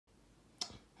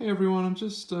Hey everyone, I'm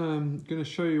just going to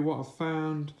show you what I've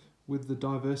found with the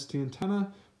diversity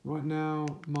antenna. Right now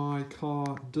my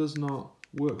car does not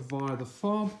work via the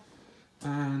fob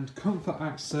and comfort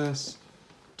access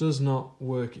does not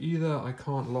work either. I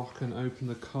can't lock and open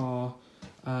the car.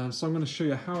 So I'm going to show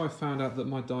you how I found out that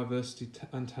my diversity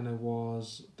antenna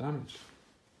was damaged.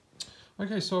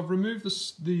 Okay, so I've removed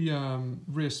the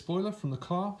rear spoiler from the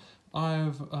car.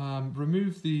 I've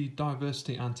removed the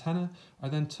diversity antenna. I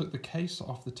then took the case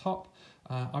off the top.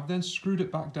 I've then screwed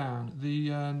it back down.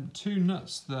 The two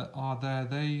nuts that are there,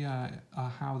 they are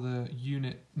how the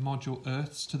unit module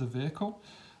earths to the vehicle.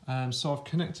 So I've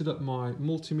connected up my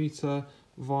multimeter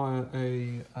via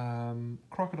a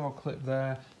crocodile clip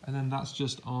there, and then that's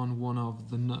just on one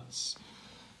of the nuts.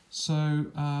 So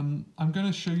I'm going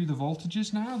to show you the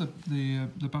voltages now.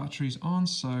 The battery's on.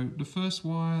 So the first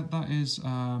wire, that is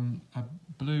a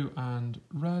blue and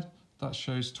red. That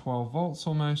shows 12 volts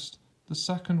almost. The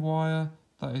second wire,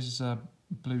 that is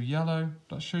blue-yellow.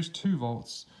 That shows 2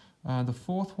 volts. The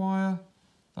fourth wire,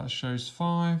 that shows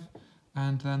 5.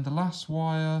 And then the last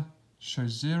wire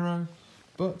shows 0.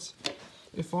 But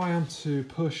if I am to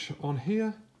push on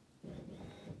here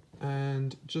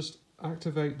and just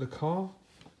activate the car,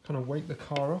 kind of wake the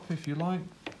car up if you like,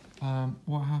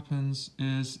 what happens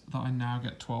is that I now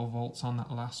get 12 volts on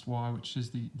that last wire, which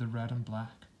is the red and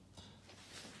black.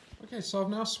 Okay, so I've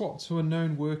now swapped to a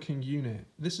known working unit.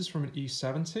 This is from an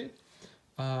E70.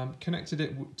 Connected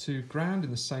it to ground in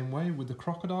the same way with the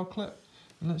crocodile clip.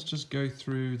 And let's just go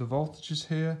through the voltages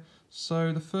here.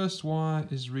 So the first wire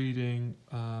is reading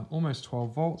almost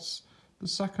 12 volts. The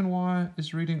second wire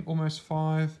is reading almost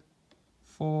 5.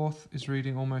 Fourth is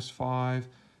reading almost 5.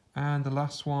 And the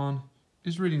last one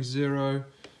is reading 0.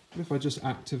 But if I just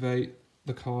activate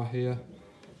the car here,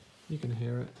 you can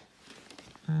hear it.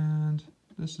 And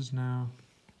this is now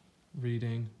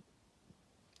reading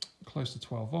close to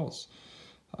 12 volts.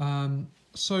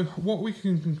 So what we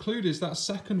can conclude is that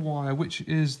second wire, which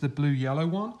is the blue-yellow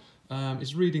one,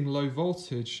 is reading low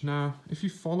voltage. Now, if you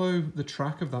follow the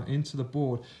track of that into the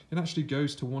board, it actually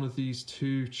goes to one of these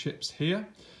two chips here.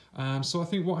 So I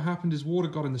think what happened is water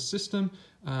got in the system,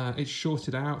 it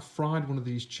shorted out, fried one of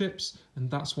these chips, and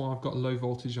that's why I've got low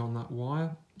voltage on that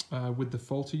wire with the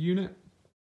faulty unit.